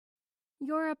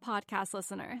You're a podcast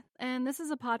listener, and this is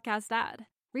a podcast ad.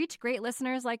 Reach great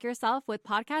listeners like yourself with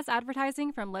podcast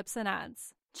advertising from Libsyn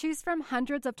Ads. Choose from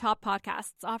hundreds of top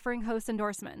podcasts offering host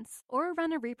endorsements, or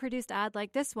run a reproduced ad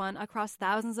like this one across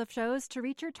thousands of shows to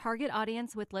reach your target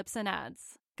audience with Libsyn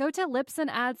Ads. Go to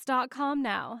libsynads.com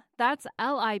now. That's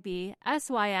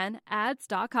LIBSYN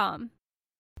ads.com.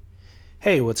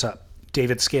 Hey, what's up?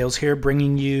 David Scales here,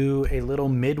 bringing you a little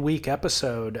midweek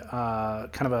episode,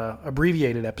 kind of a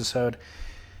abbreviated episode.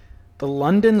 The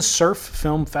London Surf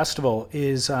Film Festival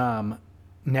is now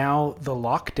the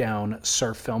Lockdown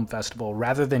Surf Film Festival.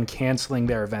 Rather than canceling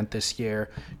their event this year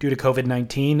due to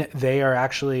COVID-19, they are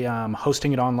actually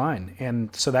hosting it online.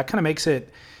 And so that kind of makes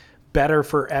it better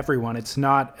for everyone. It's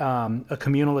not a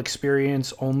communal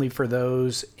experience only for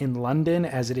those in London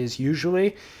as it is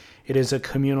usually. It is a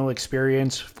communal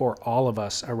experience for all of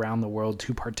us around the world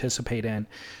to participate in.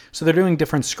 So they're doing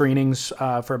different screenings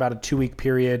for about a 2-week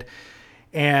period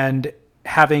and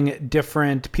having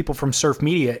different people from Surf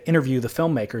Media interview the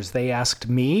filmmakers. They asked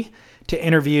me to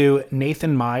interview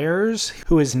Nathan Myers,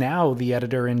 who is now the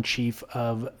editor-in-chief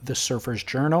of the Surfer's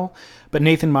Journal. But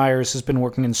Nathan Myers has been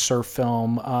working in surf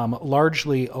film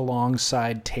largely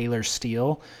alongside Taylor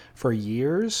Steele for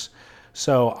years.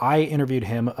 So I interviewed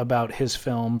him about his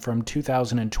film from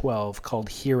 2012 called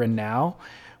Here and Now,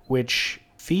 which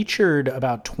featured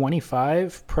about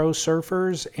 25 pro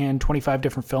surfers and 25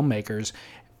 different filmmakers.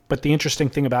 But the interesting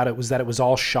thing about it was that it was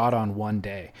all shot on one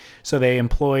day. So they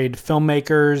employed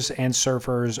filmmakers and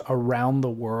surfers around the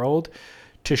world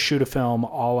to shoot a film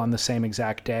all on the same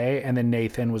exact day. And then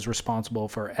Nathan was responsible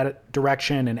for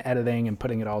direction and editing and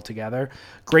putting it all together.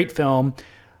 Great film.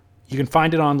 You can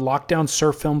find it on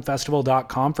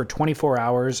lockdownsurffilmfestival.com for 24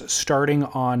 hours starting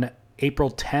on April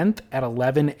 10th at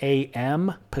 11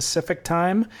 a.m. Pacific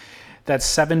time. That's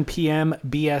 7 p.m.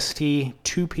 BST,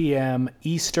 2 p.m.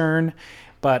 Eastern,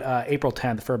 but April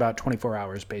 10th for about 24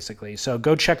 hours, basically. So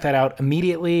go check that out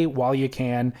immediately while you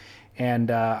can, and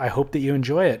I hope that you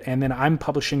enjoy it. And then I'm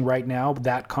publishing right now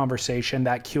that conversation,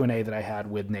 that Q&A that I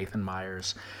had with Nathan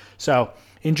Myers. So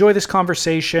enjoy this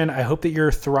conversation. I hope that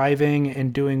you're thriving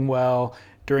and doing well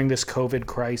during this COVID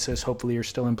crisis. Hopefully you're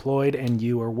still employed and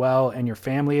you are well and your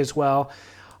family is well.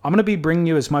 I'm going to be bringing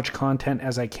you as much content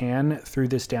as I can through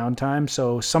this downtime.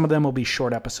 So some of them will be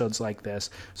short episodes like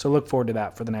this. So look forward to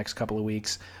that for the next couple of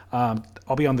weeks.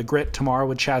 I'll be on The Grit tomorrow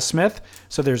with Chaz Smith.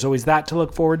 So there's always that to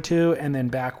look forward to. And then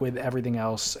back with everything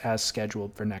else as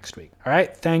scheduled for next week. All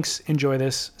right. Thanks. Enjoy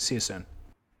this. See you soon.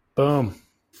 Boom.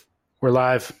 We're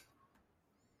live.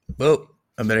 Whoa,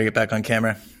 I better get back on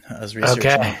camera. I was researching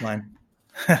offline.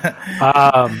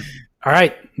 All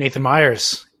right, Nathan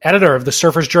Myers, editor of the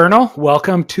Surfer's Journal.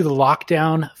 Welcome to the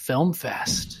Lockdown Film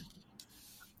Fest.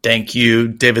 Thank you,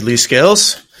 David Lee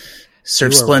Scales.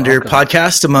 Surf Splendor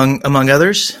podcast, among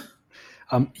others.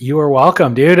 You are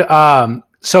welcome, dude.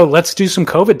 So let's do some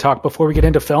COVID talk before we get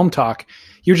into film talk.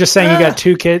 You were just saying you got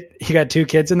two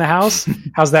kids in the house.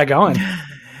 How's that going?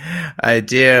 I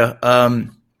do.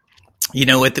 You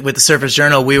know, with the Surfer's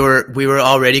Journal, we were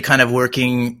already kind of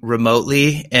working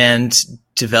remotely and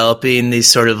developing these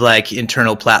sort of like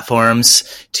internal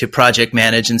platforms to project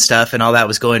manage and stuff, and all that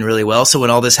was going really well. So when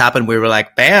all this happened, we were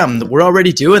like, bam, we're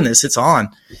already doing this. It's on.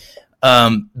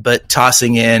 But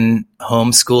tossing in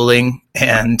homeschooling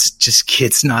and just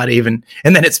kids not even,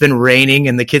 and then it's been raining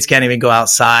and the kids can't even go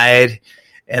outside.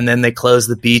 And then they closed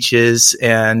the beaches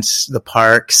and the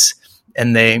parks,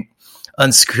 and they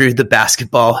unscrewed the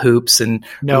basketball hoops and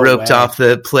roped off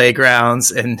the playgrounds.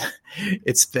 And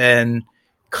it's been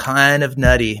kind of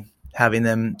nutty having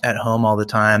them at home all the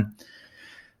time.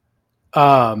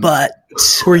 But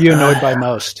who are you annoyed by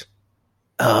most?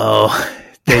 Oh,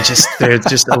 they're just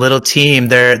a little team.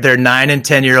 They're 9 and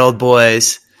 10-year-old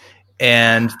boys,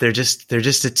 and they're just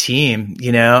a team,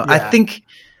 you know. Yeah.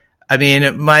 I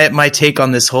mean, my take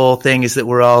on this whole thing is that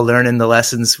we're all learning the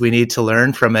lessons we need to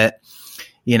learn from it.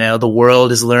 You know, the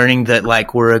world is learning that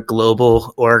like we're a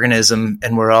global organism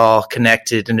and we're all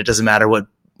connected, and it doesn't matter what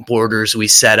borders we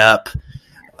set up.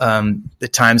 The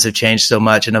times have changed so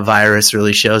much, and a virus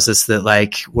really shows us that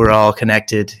like we're all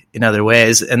connected in other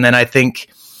ways. And then I think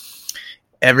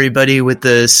everybody with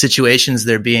the situations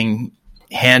they're being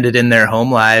handed in their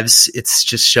home lives, it's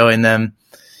just showing them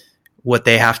what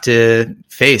they have to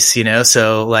face, you know?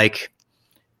 So like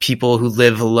people who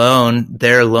live alone,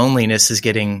 their loneliness is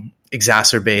getting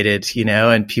exacerbated, you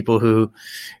know, and people who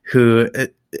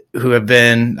have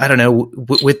been, I don't know,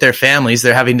 with their families,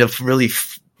 they're having to really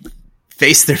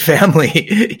face their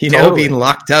family, you know, being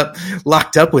locked up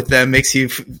with them makes you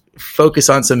focus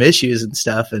on some issues and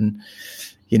stuff. And,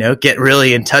 get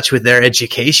really in touch with their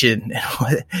education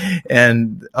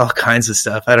and all kinds of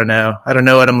stuff. I don't know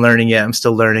what I'm learning yet. I'm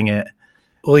still learning it.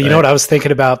 Well, you know what I was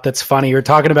thinking about that's funny? You're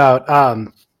talking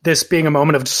about this being a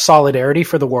moment of solidarity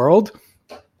for the world.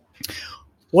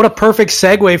 What a perfect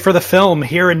segue for the film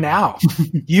Here and Now.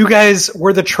 You guys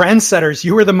were the trendsetters.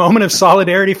 You were the moment of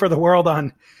solidarity for the world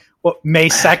on May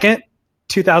 2nd,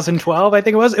 2012, I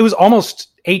think it was. It was almost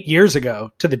 8 years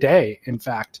ago to the day, in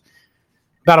fact.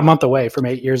 About a month away from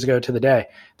 8 years ago to the day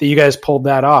that you guys pulled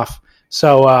that off.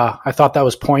 So I thought that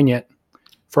was poignant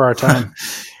for our time.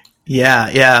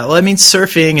 Yeah. Well, I mean,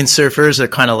 surfing and surfers are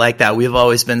kind of like that. We've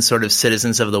always been sort of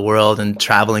citizens of the world and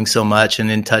traveling so much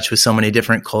and in touch with so many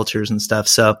different cultures and stuff.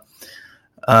 So,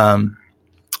 I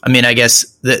mean, I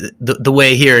guess the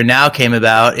way Here and Now came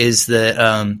about is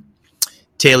that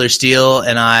Taylor Steele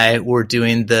and I were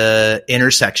doing the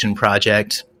Intersection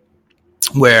Project,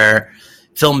 where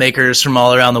filmmakers from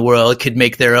all around the world could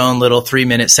make their own little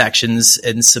 3-minute sections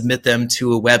and submit them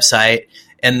to a website.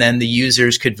 And then the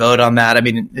users could vote on that. I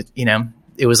mean,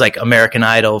 it was like American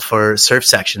Idol for surf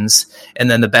sections.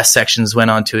 And then the best sections went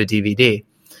onto a DVD.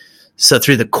 So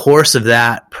through the course of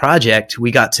that project, we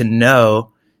got to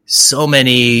know so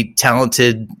many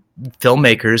talented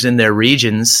filmmakers in their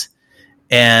regions.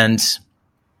 And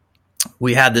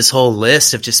we had this whole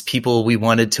list of just people we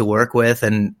wanted to work with.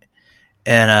 And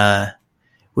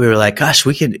we were like, gosh,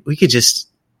 we could just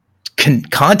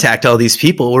contact all these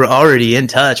people. We're already in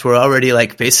touch. We're already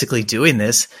like basically doing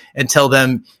this, and tell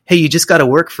them, hey, you just got to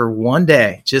work for one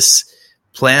day. Just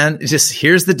plan. Just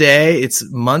here's the day. It's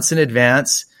months in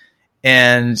advance,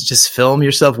 and just film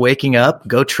yourself waking up,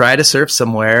 go try to surf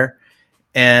somewhere,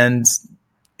 and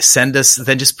send us,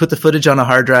 then just put the footage on a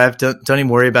hard drive. Don't even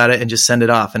worry about it, and just send it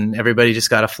off. And everybody just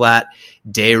got a flat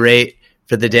day rate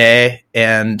for the day,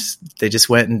 and they just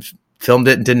went and filmed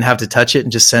it and didn't have to touch it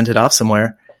and just sent it off somewhere.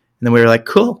 And then we were like,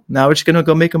 cool, now we're just going to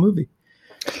go make a movie.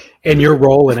 And your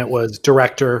role in it was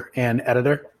director and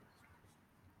editor?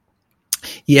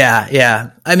 Yeah.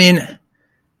 I mean,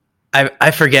 I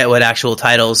forget what actual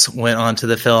titles went onto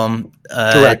the film.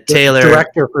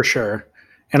 Director for sure.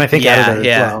 And I think editor as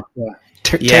well. Yeah.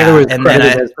 Taylor was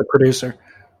credited as the producer.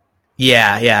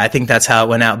 Yeah. I think that's how it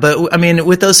went out. But I mean,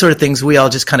 with those sort of things, we all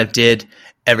just kind of did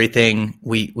everything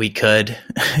we could,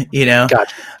 Gotcha.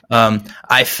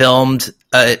 I filmed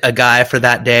a guy for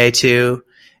that day too.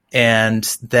 And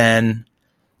then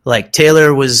like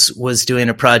Taylor was doing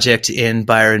a project in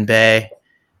Byron Bay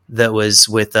that was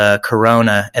with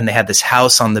Corona, and they had this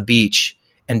house on the beach,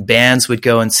 and bands would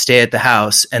go and stay at the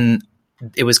house, and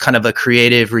it was kind of a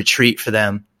creative retreat for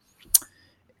them.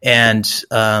 And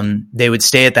they would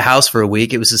stay at the house for a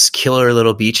week. It was this killer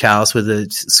little beach house with a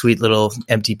sweet little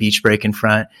empty beach break in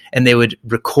front. And they would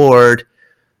record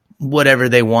whatever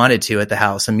they wanted to at the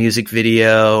house, a music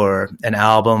video or an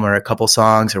album or a couple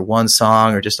songs or one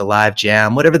song or just a live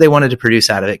jam, whatever they wanted to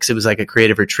produce out of it, because it was like a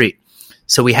creative retreat.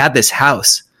 So we had this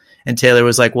house, and Taylor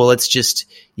was like, well, let's just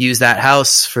use that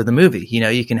house for the movie.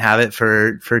 You can have it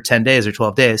for 10 days or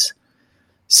 12 days.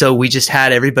 So we just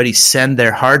had everybody send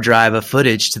their hard drive of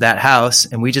footage to that house,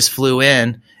 and we just flew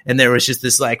in, and there was just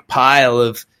this like pile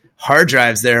of hard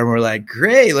drives there, and we're like,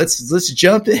 great, let's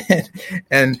jump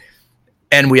in.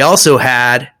 And we also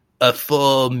had a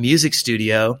full music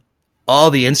studio,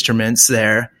 all the instruments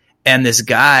there, and this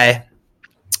guy,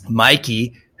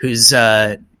 Mikey, whose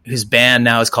band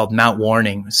now is called Mount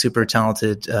Warning, super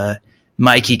talented.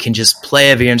 Mikey can just play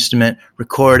every instrument,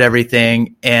 record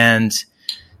everything, and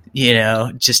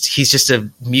he's just a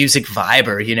music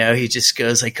viber, he just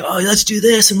goes like, oh, let's do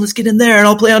this and let's get in there and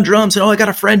I'll play on drums. And I got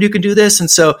a friend who can do this.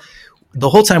 And so the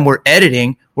whole time we're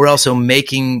editing, we're also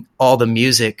making all the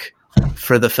music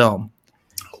for the film.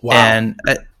 Wow. And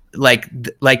like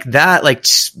that,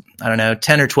 I don't know,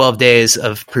 10 or 12 days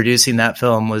of producing that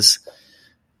film was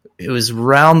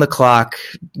round the clock,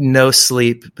 no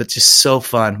sleep, but just so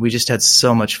fun. We just had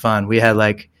so much fun. We had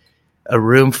like a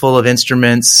room full of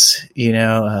instruments,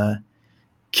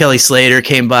 Kelly Slater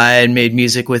came by and made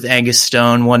music with Angus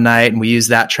Stone one night, and we used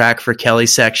that track for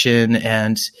Kelly's section.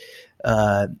 And,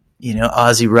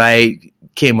 Ozzy Wright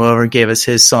came over and gave us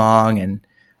his song, and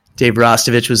Dave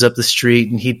Rostovich was up the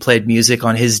street and he played music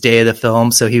on his day of the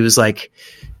film. So he was like,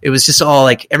 it was just all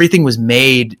like, everything was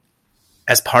made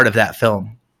as part of that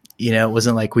film. It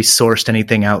wasn't like we sourced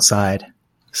anything outside.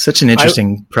 Such an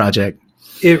interesting project.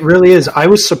 It really is. I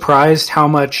was surprised how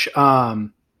much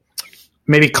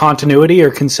maybe continuity or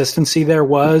consistency there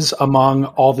was among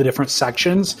all the different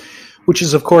sections, which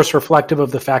is, of course, reflective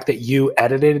of the fact that you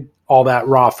edited all that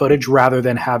raw footage rather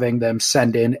than having them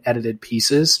send in edited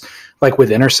pieces like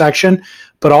with Intersection.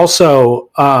 But also,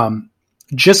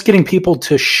 just getting people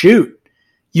to shoot,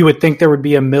 you would think there would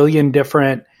be a million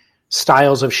different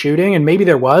styles of shooting, and maybe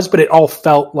there was, but it all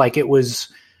felt like it was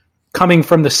coming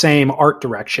from the same art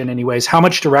direction anyways. How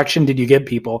much direction did you give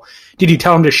people? Did you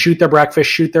tell them to shoot their breakfast,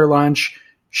 shoot their lunch,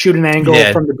 shoot an angle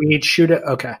from the beach, shoot it?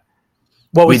 Okay.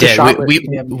 What was the shot?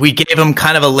 We gave them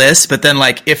kind of a list, but then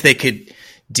like if they could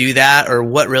do that or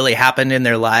what really happened in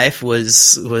their life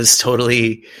was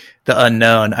totally the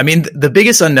unknown. I mean, the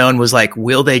biggest unknown was like,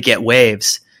 will they get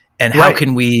waves? And how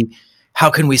can we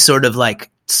sort of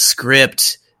like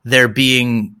script there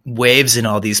being waves in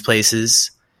all these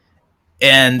places?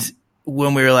 And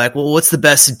when we were like, well, what's the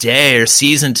best day or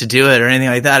season to do it or anything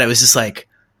like that? It was just like,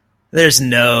 there's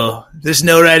no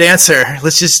right answer.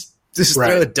 Let's just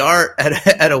throw a dart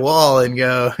at a wall and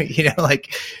go,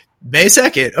 like May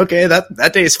 2nd. Okay.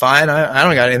 That day is fine. I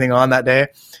don't got anything on that day.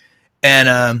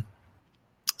 And,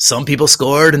 some people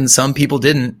scored and some people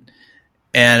didn't.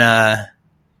 And,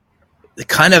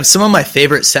 kind of some of my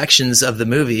favorite sections of the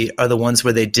movie are the ones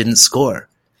where they didn't score.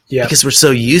 Yeah. Because we're so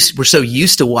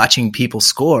used to watching people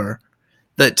score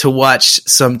that to watch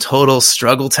some total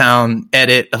struggle town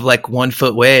edit of like 1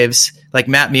 foot waves, like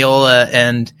Matt Miola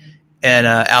and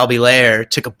Albie Layer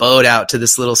took a boat out to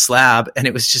this little slab and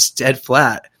it was just dead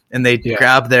flat. And they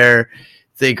grab their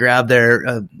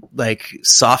like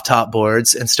soft top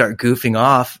boards and start goofing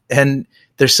off. And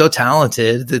they're so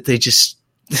talented that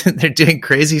they're doing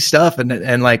crazy stuff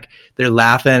and like they're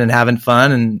laughing and having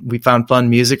fun. And we found fun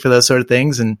music for those sort of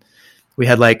things. And we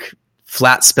had like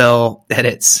flat spell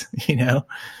edits,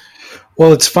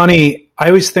 Well, it's funny. I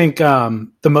always think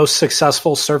the most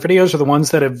successful surf videos are the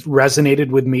ones that have resonated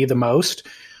with me the most,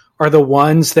 are the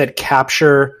ones that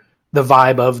capture the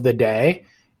vibe of the day.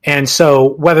 And so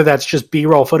whether that's just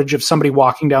B-roll footage of somebody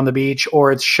walking down the beach,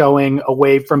 or it's showing a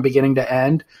wave from beginning to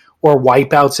end, or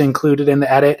wipeouts included in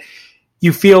the edit,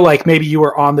 you feel like maybe you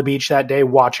were on the beach that day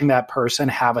watching that person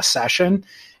have a session,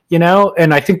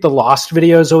 And I think the Lost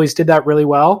videos always did that really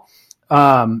well.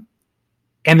 And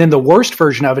then the worst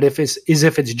version of it is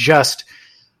if it's just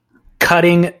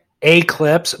cutting A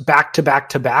clips back to back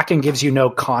to back and gives you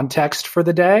no context for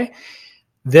the day.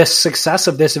 This success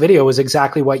of this video was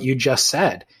exactly what you just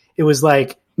said. It was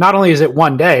like, not only is it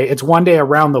one day, it's one day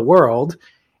around the world.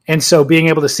 And so being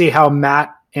able to see how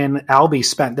Matt and Albie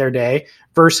spent their day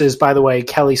versus, by the way,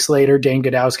 Kelly Slater, Dane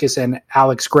Gudauskas, and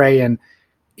Alex Gray, and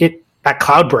it at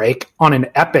Cloudbreak on an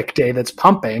epic day that's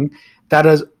pumping,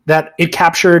 that it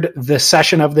captured the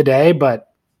session of the day,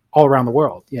 but all around the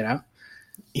world,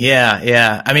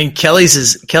 Yeah. I mean, Kelly's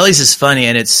is funny,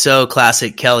 and it's so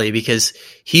classic Kelly because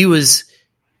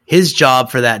his job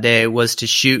for that day was to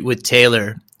shoot with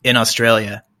Taylor in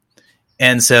Australia.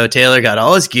 And so Taylor got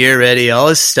all his gear ready, all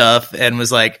his stuff, and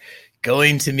was like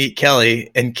going to meet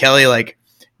Kelly, and Kelly like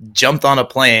jumped on a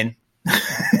plane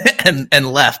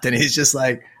and left. And he's just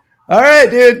like, all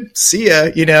right, dude, see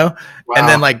ya, Wow. And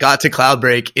then like got to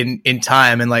Cloudbreak in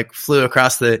time and like flew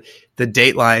across the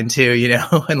date line too,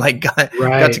 and like got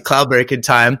to Cloudbreak in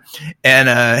time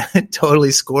and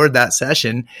totally scored that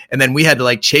session. And then we had to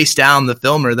like chase down the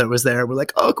filmer that was there. We're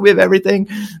like, oh, can we have everything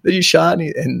that you shot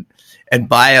and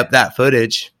buy up that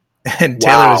footage? And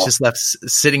Taylor was just left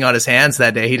sitting on his hands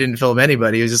that day. He didn't film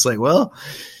anybody. He was just like, well,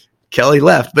 Kelly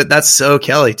left. But that's so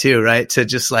Kelly too, right? To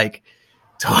just like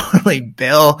totally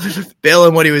bail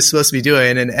on what he was supposed to be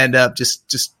doing and end up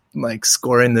just like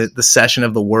scoring the session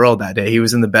of the world that day. He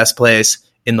was in the best place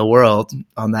in the world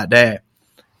on that day.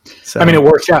 So I mean, it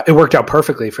worked out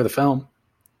perfectly for the film.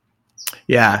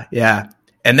 Yeah.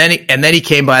 And then he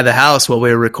came by the house while we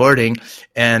were recording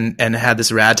and had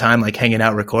this rad time, like hanging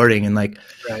out recording. And like,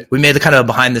 we made the kind of a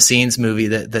behind the scenes movie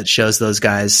that shows those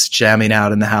guys jamming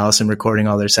out in the house and recording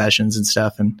all their sessions and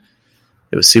stuff. And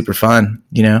it was super fun,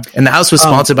 and the house was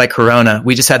sponsored by Corona.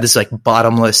 We just had this like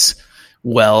bottomless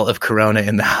well of Corona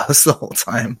in the house the whole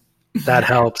time. That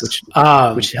helps.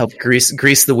 Which helped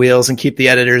grease the wheels and keep the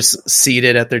editors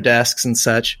seated at their desks and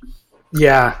such.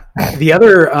 Yeah. The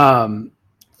other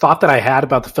thought that I had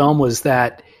about the film was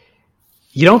that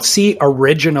you don't see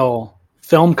original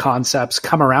film concepts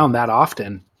come around that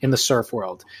often in the surf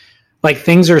world. Like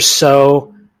things are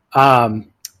so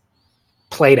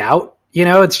played out.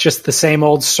 It's just the same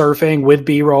old surfing with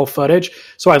B-roll footage.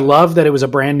 So I love that it was a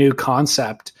brand new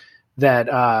concept that,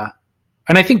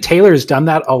 and I think Taylor's done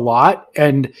that a lot.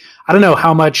 And I don't know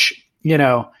how much,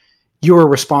 you were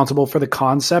responsible for the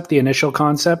concept, the initial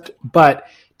concept, but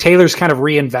Taylor's kind of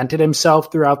reinvented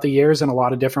himself throughout the years in a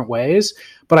lot of different ways.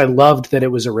 But I loved that it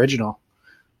was original.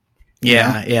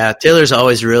 Yeah. Taylor's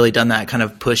always really done that, kind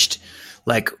of pushed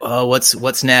like, oh,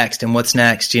 what's next and what's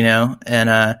next, And,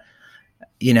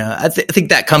 I think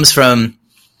that comes from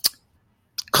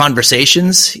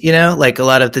conversations, like a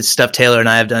lot of the stuff Taylor and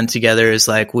I have done together is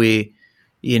like we,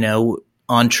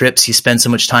 on trips, you spend so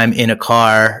much time in a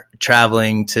car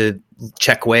traveling to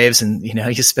check waves, and,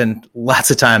 you spend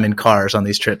lots of time in cars on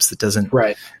these trips that doesn't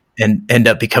and end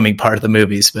up becoming part of the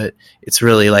movies, but it's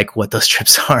really like what those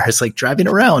trips are. It's like driving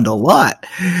around a lot.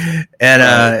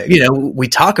 And, we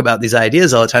talk about these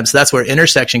ideas all the time. So that's where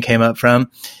Intersection came up from.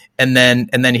 And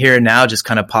then Here and Now just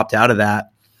kind of popped out of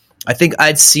that. I think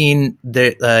I'd seen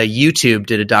the YouTube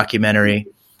did a documentary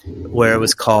where it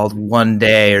was called One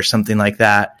Day or something like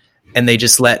that. And they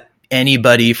just let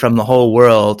anybody from the whole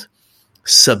world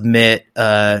submit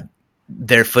their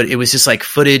it was just like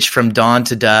footage from dawn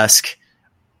to dusk.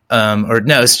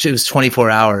 It was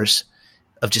 24 hours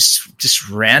of just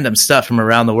random stuff from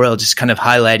around the world, just kind of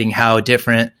highlighting how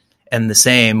different and the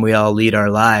same we all lead our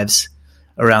lives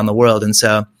around the world. And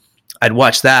so I'd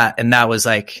watch that, and that was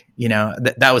like,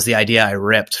 that was the idea I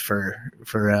ripped for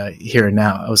Here and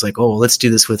Now. I was like, oh, well, let's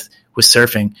do this with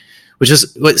surfing, which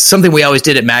was something we always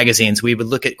did at magazines. We would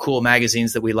look at cool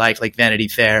magazines that we liked, like Vanity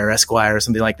Fair or Esquire or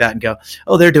something like that, and go,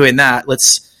 oh, they're doing that.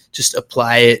 Let's just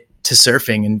apply it to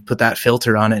surfing and put that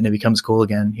filter on it, and it becomes cool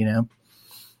again,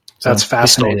 So that's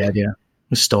fascinating. We stole the idea.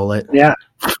 We stole it. Yeah.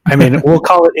 I mean, we'll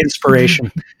call it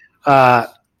inspiration.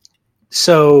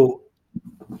 So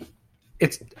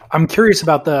I'm curious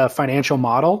about the financial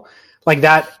model. Like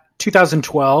that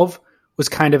 2012 was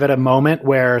kind of at a moment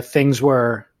where things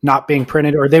were not being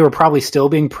printed, or they were probably still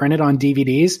being printed on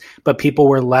DVDs, but people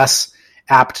were less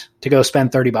apt to go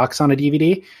spend $30 on a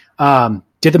DVD.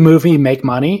 Did the movie make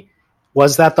money?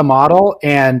 Was that the model?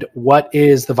 And what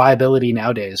is the viability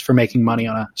nowadays for making money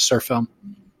on a surf film?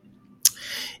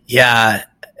 Yeah.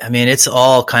 I mean, it's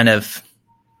all kind of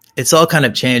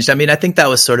changed. I mean, I think that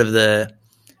was sort of the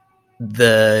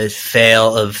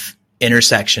fail of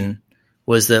Intersection,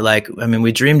 was that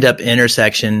we dreamed up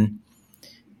Intersection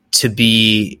to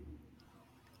be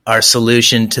our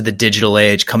solution to the digital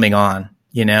age coming on,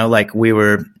 we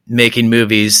were making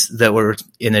movies that were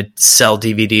in a sell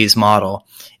DVDs model,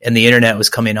 and the internet was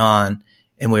coming on,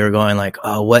 and we were going like,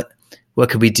 oh, what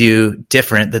could we do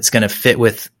different that's going to fit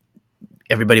with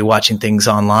everybody watching things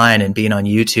online and being on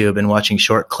YouTube and watching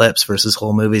short clips versus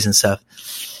whole movies and stuff.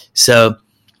 So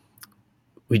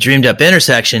we dreamed up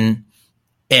Intersection,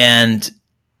 and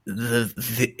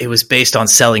it was based on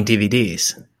selling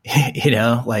DVDs.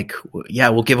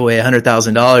 We'll give away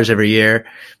 $100,000 every year,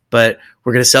 but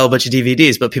we're going to sell a bunch of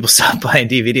DVDs, but people stopped buying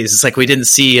DVDs. It's like we didn't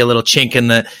see a little chink in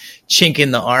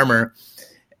the armor.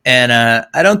 And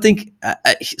I don't think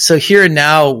so. Here and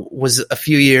Now was a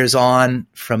few years on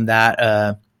from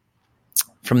that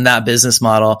business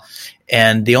model,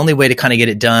 and the only way to kind of get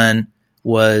it done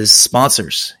was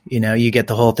sponsors. You get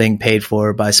the whole thing paid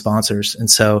for by sponsors, and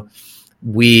so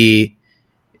we.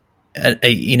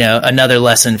 Another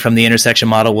lesson from the Intersection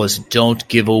model was don't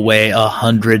give away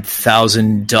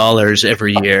 $100,000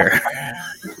 every year.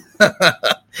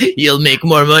 You'll make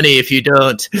more money if you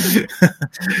don't.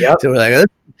 Yep. So we're like,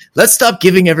 let's stop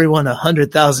giving everyone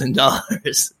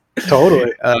 $100,000.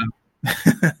 Totally.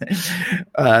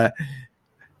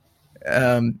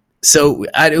 So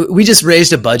we just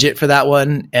raised a budget for that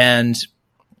one and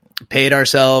paid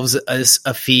ourselves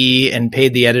a fee, and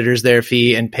paid the editors their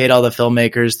fee, and paid all the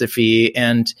filmmakers the fee.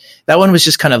 And that one was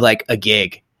just kind of like a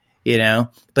gig,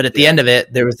 but at the end of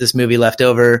it, there was this movie left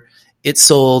over. It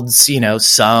sold,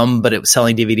 some, but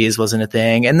selling DVDs wasn't a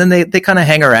thing. And then they kind of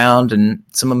hang around, and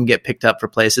some of them get picked up for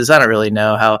places. I don't really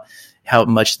know how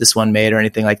much this one made or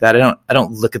anything like that. I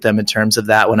don't look at them in terms of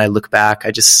that. When I look back,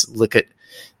 I just look at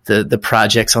the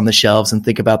projects on the shelves and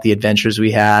think about the adventures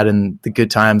we had and the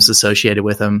good times associated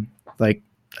with them. Like,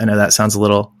 I know that sounds a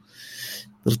little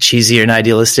cheesy and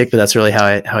idealistic, but that's really how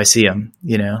I see them.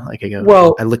 Like I go,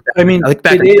 well, I look back at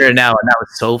Here and Now, and that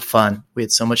was so fun. We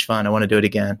had so much fun. I want to do it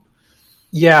again.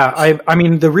 Yeah. I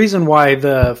mean, the reason why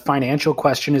the financial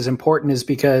question is important is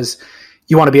because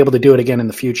you want to be able to do it again in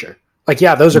the future. Like,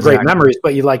 yeah, those are great memories,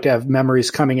 but you'd like to have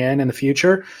memories coming in the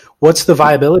future. What's the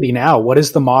viability now? What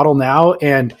is the model now?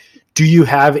 And do you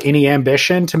have any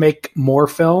ambition to make more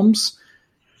films?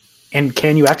 And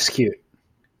can you execute?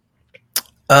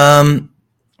 My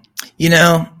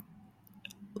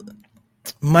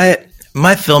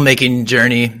filmmaking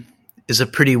journey is a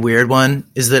pretty weird one.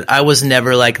 Is that I was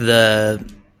never like the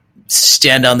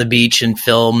stand on the beach and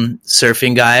film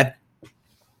surfing guy.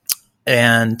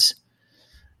 And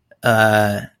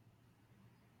I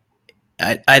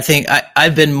think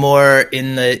I've been more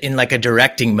in like a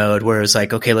directing mode where it's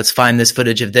like, okay, let's find this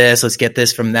footage of this. Let's get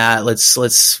this from that. Let's,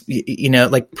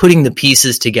 like putting the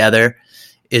pieces together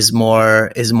is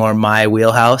more my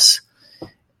wheelhouse.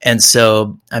 And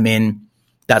so, I mean,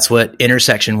 that's what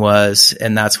Intersection was,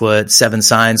 and that's what Seven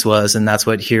Signs was, and that's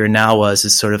what Here and Now was,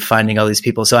 is sort of finding all these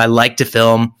people. So I like to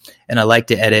film and I like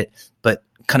to edit, but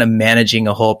kind of managing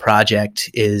a whole project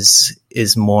is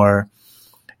more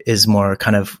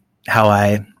kind of how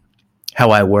I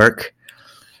work.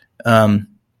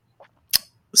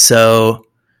 So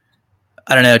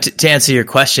I don't know, to answer your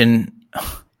question,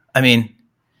 I mean,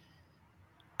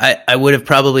 I would have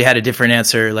probably had a different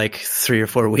answer like 3 or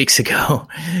 4 weeks ago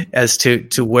as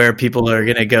to where people are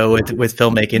going to go with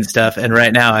filmmaking stuff. And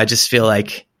right now I just feel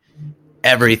like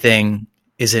everything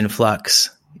is in flux,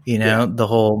 the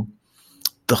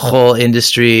whole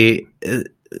industry,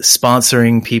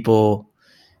 sponsoring people,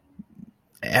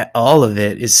 all of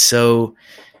it is so,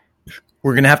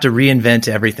 we're going to have to reinvent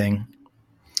everything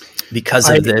because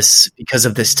of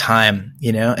this time,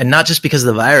 and not just because of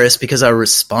the virus, because our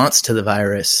response to the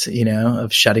virus,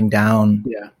 of shutting down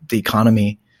the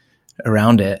economy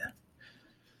around it.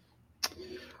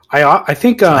 I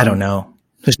think, I don't know.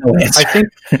 There's no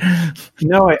answer.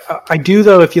 I do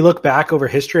though. If you look back over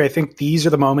history, I think these are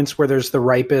the moments where there's the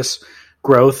ripest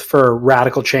growth for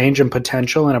radical change and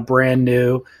potential in a brand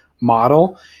new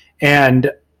model. And,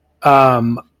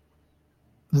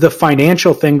 the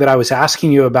financial thing that I was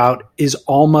asking you about is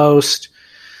almost,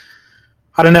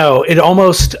 I don't know, it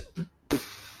almost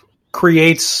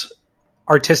creates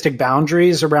artistic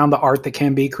boundaries around the art that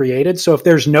can be created. So if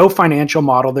there's no financial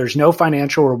model, there's no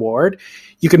financial reward,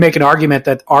 you can make an argument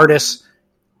that artists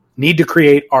need to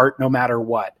create art no matter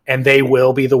what. And they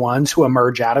will be the ones who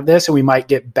emerge out of this. And we might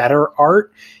get better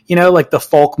art, like the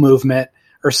folk movement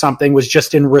or something was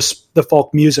just in the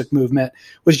folk music movement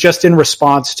was just in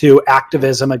response to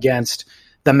activism against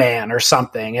the man or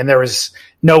something. And there was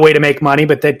no way to make money,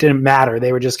 but that didn't matter.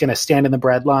 They were just going to stand in the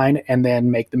bread line and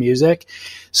then make the music.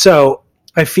 So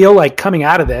I feel like coming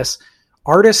out of this,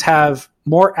 artists have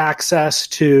more access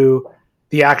to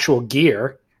the actual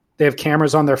gear. They have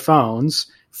cameras on their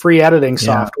phones, free editing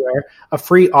software, a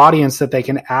free audience that they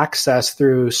can access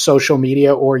through social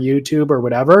media or YouTube or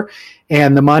whatever.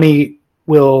 And the money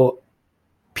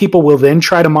people will then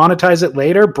try to monetize it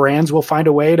later. Brands will find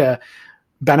a way to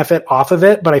benefit off of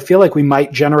it. But I feel like we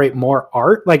might generate more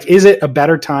art. Like, is it a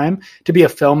better time to be a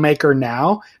filmmaker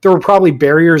now? There were probably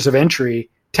barriers of entry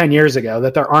 10 years ago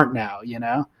that there aren't now,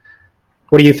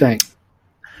 What do you think?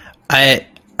 I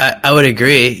would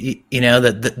agree,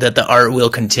 that the art will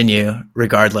continue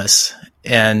regardless,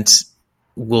 and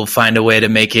we'll find a way to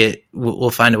make it,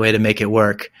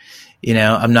 work.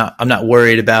 I'm not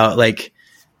worried about like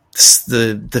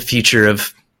the future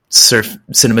of surf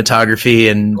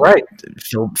cinematography and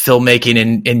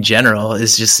filmmaking in general.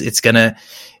 Is just, it's gonna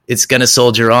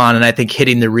soldier on. And I think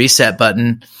hitting the reset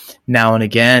button now and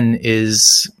again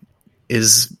is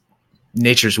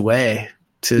nature's way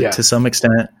to some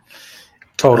extent.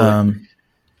 Totally.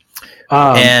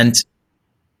 And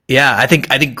I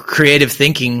think creative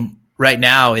thinking right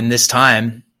now in this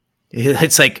time,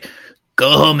 it's like,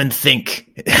 go home and think.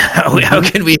 How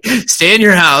can we stay in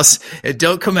your house and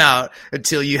don't come out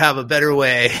until you have a better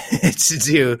way to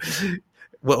do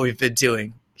what we've been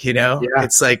doing?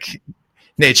 It's like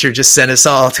nature just sent us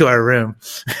all to our room.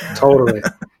 Totally.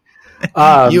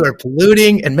 You are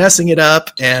polluting and messing it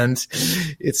up, and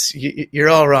you're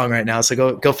all wrong right now.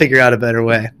 So go figure out a better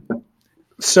way.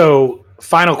 So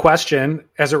final question,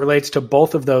 as it relates to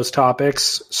both of those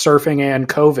topics, surfing and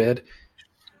COVID.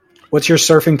 What's your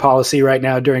surfing policy right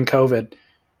now during COVID?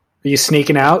 Are you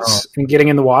sneaking out and getting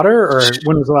in the water, or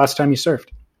when was the last time you surfed?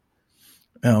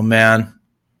 Oh man,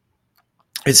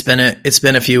 it's been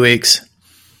a few weeks.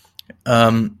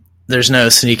 There's no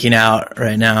sneaking out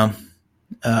right now.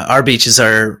 Our beaches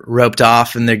are roped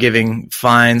off and they're giving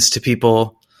fines to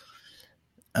people.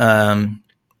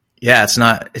 It's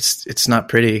not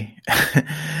pretty.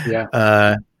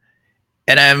 Yeah.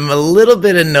 And I'm a little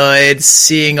bit annoyed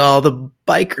seeing all the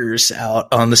bikers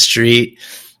out on the street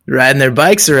riding their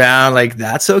bikes around. Like,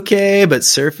 that's okay, but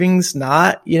surfing's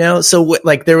not, So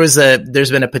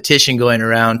there's been a petition going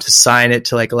around to sign it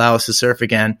to like allow us to surf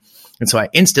again. And so I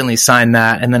instantly signed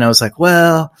that. And then I was like,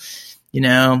 well,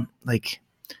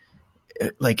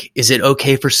 like, is it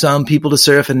okay for some people to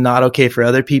surf and not okay for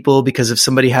other people? Because if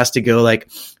somebody has to go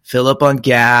like fill up on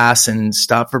gas and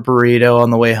stop for burrito on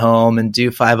the way home and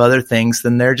do 5 other things,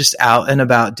 then they're just out and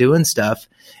about doing stuff.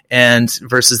 And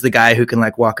versus the guy who can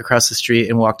like walk across the street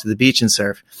and walk to the beach and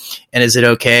surf. And is it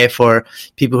okay for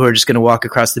people who are just going to walk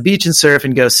across the beach and surf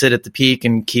and go sit at the peak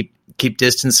and keep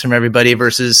distance from everybody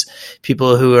versus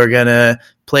people who are going to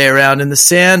play around in the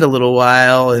sand a little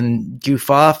while and goof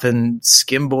off and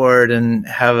skimboard and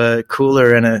have a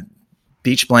cooler and a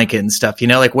beach blanket and stuff,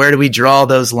 like where do we draw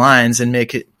those lines and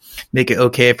make it make it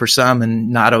okay for some and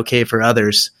not okay for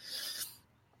others.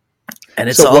 And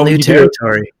it's So all what new would you do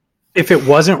territory. if it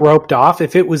wasn't roped off,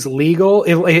 if it was legal,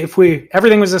 if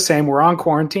everything was the same, we're on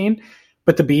quarantine,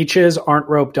 but the beaches aren't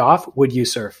roped off, would you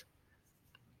surf?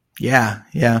 Yeah.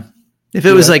 If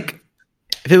it was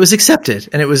if it was accepted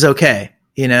and it was okay,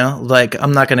 like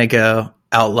I'm not going to go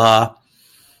outlaw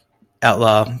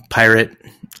pirate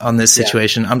on this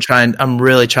situation. Yeah. I'm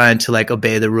really trying to like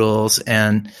obey the rules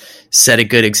and set a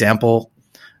good example.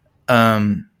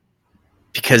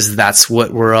 Because that's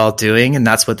what we're all doing. And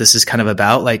that's what this is kind of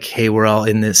about. Like, hey, we're all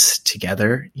in this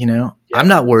together. Yeah. I'm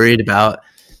not worried about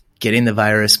getting the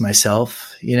virus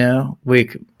myself.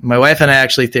 My wife and I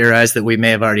actually theorized that we may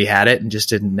have already had it and just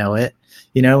didn't know it,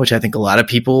 which I think a lot of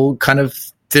people kind of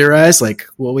theorize, like,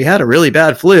 well, we had a really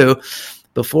bad flu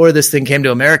before this thing came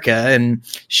to America, and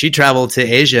she traveled to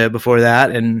Asia before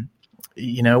that. And,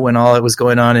 when all it was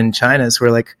going on in China, so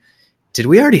we're like, did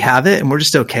we already have it? And we're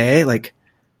just okay. Like,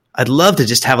 I'd love to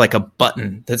just have like a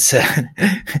button that said,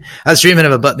 I was dreaming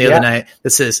of a button the other night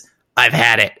that says, I've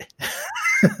had it.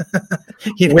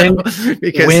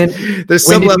 Because there's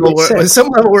some level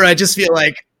where I just feel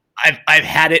like I've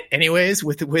had it anyways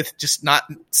with just not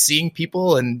seeing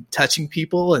people and touching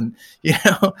people. And,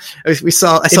 I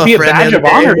saw it'd be a badge of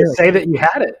honor to say that you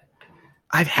had it.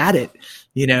 I've had it,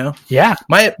 Yeah.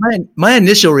 My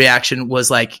initial reaction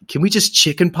was like, can we just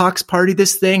chickenpox party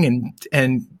this thing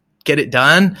and get it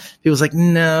done? He was like,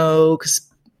 no, because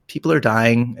people are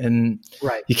dying, and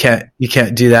right. you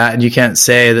can't do that, and you can't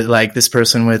say that like this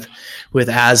person with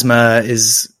asthma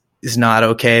is not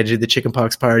okay to do the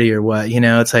chickenpox party or what.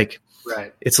 It's like,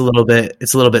 right. It's a little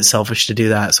bit selfish to do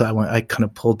that. So I kind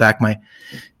of pulled back my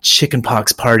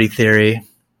chickenpox party theory.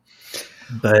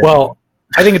 But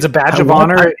I think it's a badge of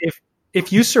honor.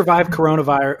 If you survive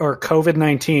coronavirus or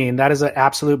COVID-19, that is an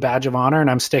absolute badge of honor, and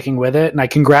I'm sticking with it. And I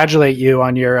congratulate you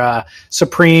on your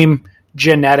supreme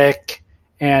genetic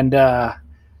and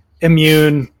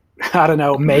immune,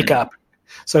 makeup.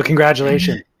 So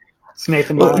congratulations. It's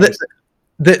Nathan Myers.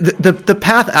 The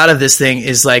path out of this thing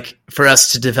is like for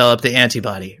us to develop the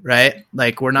antibody, right?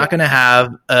 Like we're not going to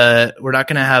have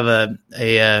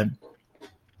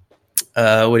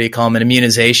what do you call them, an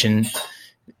immunization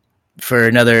for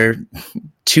another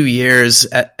 2 years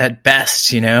at best,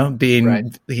 being, right.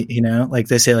 Like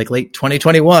they say, like late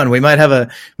 2021, we might have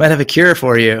a cure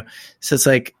for you. So it's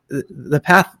like the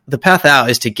path out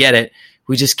is to get it.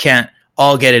 We just can't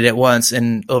all get it at once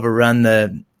and overrun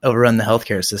the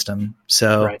healthcare system.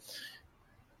 So right.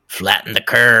 Flatten the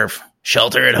curve,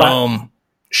 shelter at home,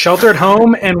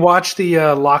 and watch the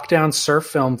Lockdown Surf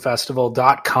Film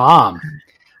Festival.com.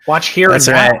 Watch here. That's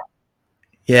and right. now.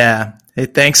 Yeah. Hey,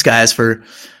 thanks guys for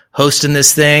hosting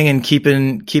this thing and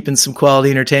keeping some quality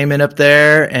entertainment up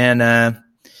there, and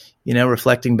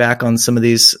reflecting back on some of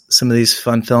these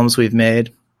fun films we've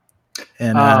made.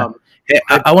 And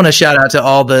I want to shout out to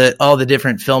all the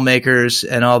different filmmakers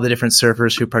and all the different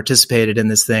surfers who participated in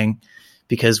this thing,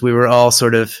 because we were all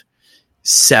sort of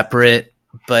separate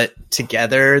but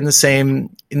together in the same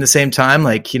time.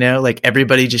 Like, like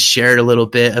everybody just shared a little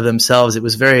bit of themselves. It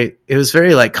was very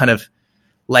like kind of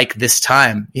like this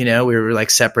time, we were like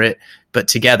separate but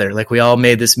together. Like we all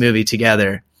made this movie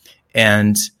together,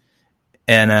 and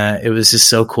it was just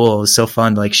so cool. It was so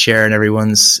fun to like share in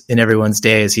everyone's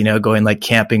days, going like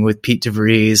camping with Pete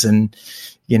DeVries and,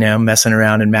 messing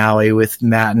around in Maui with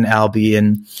Matt and Albie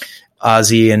and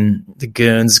Ozzy and the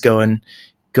Goons going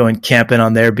camping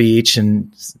on their beach,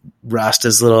 and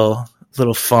Rasta's little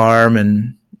farm,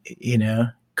 and,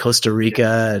 Costa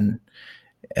Rica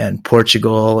and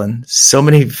Portugal, and so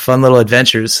many fun little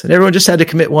adventures, and everyone just had to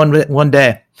commit one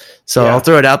day. So yeah. I'll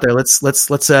throw it out there. Let's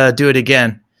do it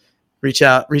again. Reach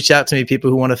out to me, people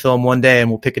who want to film one day, and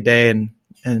we'll pick a day and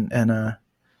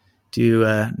do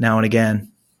Now and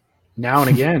Again. Now and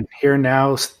Again. Here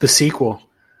Now, the sequel.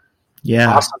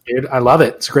 Yeah. Awesome, dude. I love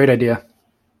it. It's a great idea.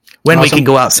 When awesome. We can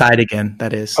go outside again,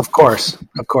 that is. Of course.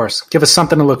 Give us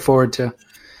something to look forward to.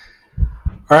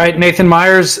 All right, Nathan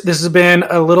Myers, this has been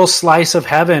a little slice of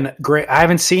heaven. Great. I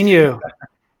haven't seen you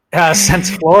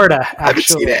since Florida,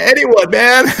 actually. I haven't seen anyone,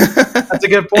 man. That's a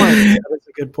good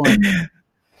point.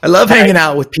 I love hanging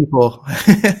out with people.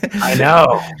 I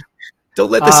know.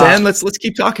 Don't let this end. Let's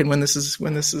keep talking when this is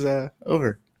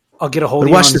over. I'll get a hold of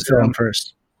you. Watch the film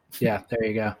first. Yeah, there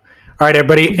you go. All right,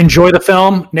 everybody, enjoy the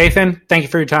film. Nathan, thank you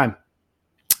for your time.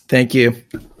 Thank you.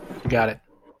 You got it.